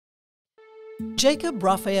Jacob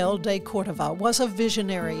Raphael de Cordova was a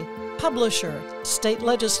visionary, publisher, state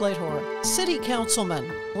legislator, city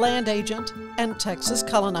councilman, land agent, and Texas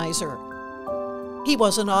colonizer. He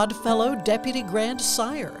was an Oddfellow deputy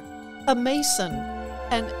grandsire, a mason,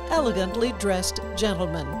 an elegantly dressed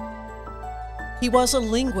gentleman. He was a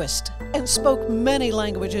linguist and spoke many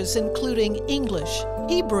languages including English,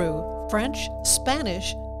 Hebrew, French,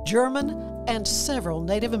 Spanish, German, and several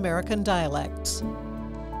Native American dialects.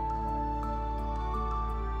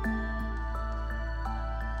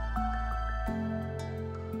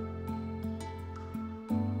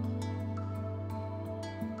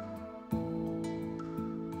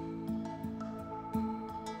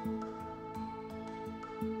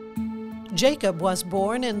 Jacob was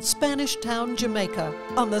born in Spanish Town, Jamaica,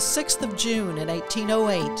 on the 6th of June in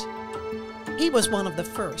 1808. He was one of the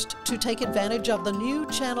first to take advantage of the new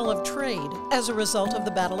channel of trade as a result of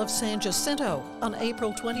the Battle of San Jacinto on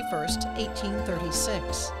April 21,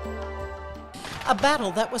 1836. A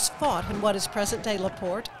battle that was fought in what is present-day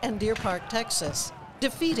LaPorte and Deer Park, Texas,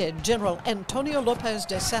 defeated General Antonio Lopez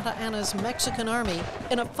de Santa Anna's Mexican army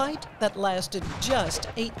in a fight that lasted just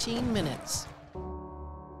 18 minutes.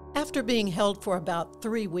 After being held for about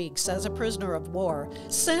 3 weeks as a prisoner of war,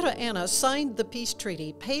 Santa Anna signed the peace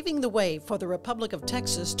treaty, paving the way for the Republic of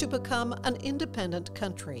Texas to become an independent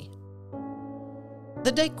country.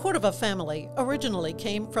 The de Cordova family originally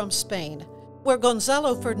came from Spain, where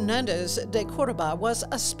Gonzalo Fernandez de Cordova was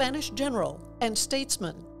a Spanish general and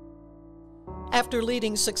statesman. After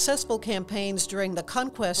leading successful campaigns during the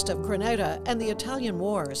conquest of Granada and the Italian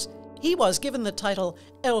Wars, he was given the title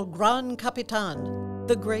El Gran Capitan,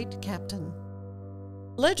 the Great Captain.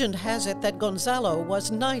 Legend has it that Gonzalo was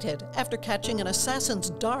knighted after catching an assassin's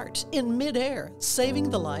dart in midair, saving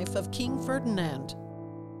the life of King Ferdinand.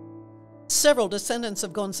 Several descendants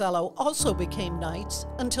of Gonzalo also became knights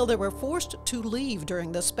until they were forced to leave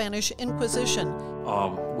during the Spanish Inquisition.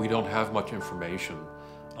 We don't have much information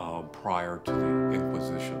prior to the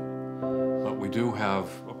Inquisition, but we do have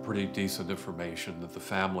a pretty decent information that the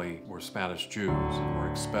family were Spanish Jews and were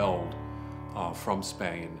expelled from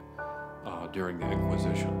Spain during the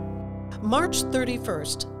Inquisition. March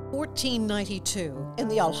 31st, 1492, in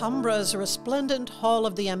the Alhambra's resplendent Hall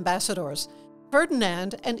of the Ambassadors,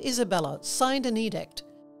 Ferdinand and Isabella signed an edict,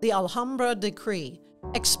 the Alhambra Decree,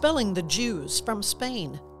 expelling the Jews from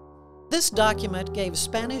Spain. This document gave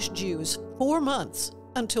Spanish Jews 4 months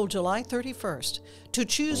until July 31st to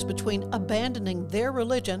choose between abandoning their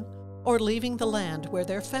religion or leaving the land where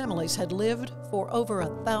their families had lived for over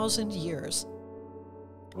 1,000 years.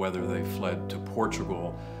 Whether they fled to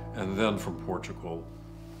Portugal and then from Portugal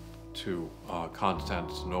to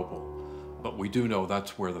Constantinople. But we do know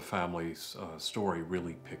that's where the family's story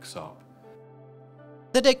really picks up.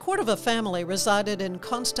 The de Cordova family resided in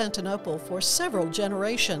Constantinople for several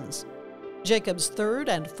generations. Jacob's third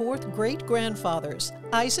and fourth great-grandfathers,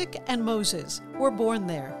 Isaac and Moses, were born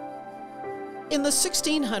there. In the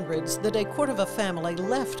 1600s, the de Cordova family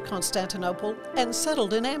left Constantinople and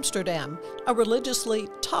settled in Amsterdam, a religiously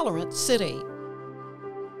tolerant city.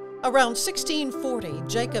 Around 1640,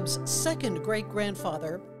 Jacob's second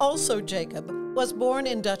great-grandfather, also Jacob, was born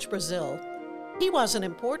in Dutch Brazil. He was an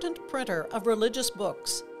important printer of religious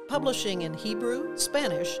books, publishing in Hebrew,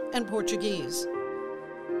 Spanish, and Portuguese.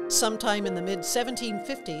 Sometime in the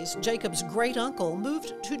mid-1750s, Jacob's great-uncle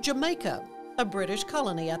moved to Jamaica, a British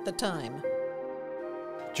colony at the time.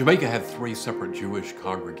 Jamaica had 3 separate Jewish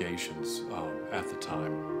congregations at the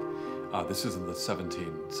time. This is in the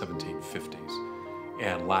 1750s,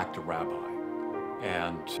 and lacked a rabbi.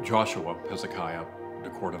 And Joshua Hezekiah de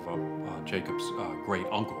Cordova, Jacob's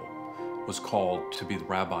great-uncle, was called to be the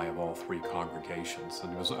rabbi of all 3 congregations,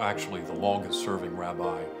 and he was actually the longest-serving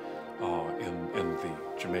rabbi in the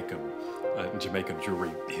Jamaican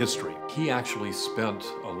Jewry history. He actually spent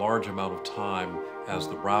a large amount of time as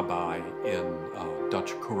the rabbi in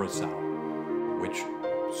Dutch Curaçao, which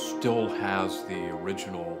still has the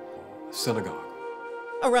original synagogue.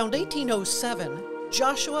 Around 1807,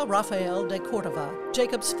 Joshua Raphael de Cordova,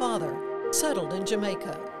 Jacob's father, settled in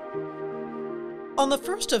Jamaica. On the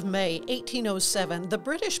 1st of May, 1807, the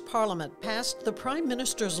British Parliament passed the Prime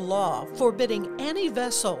Minister's law forbidding any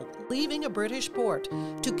vessel leaving a British port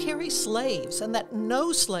to carry slaves, and that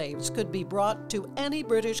no slaves could be brought to any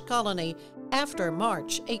British colony after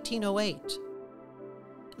March 1808.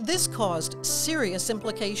 This caused serious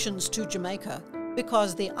implications to Jamaica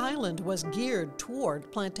because the island was geared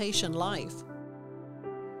toward plantation life.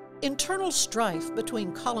 Internal strife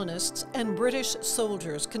between colonists and British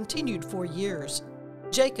soldiers continued for years.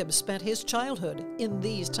 Jacob spent his childhood in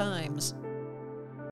these times.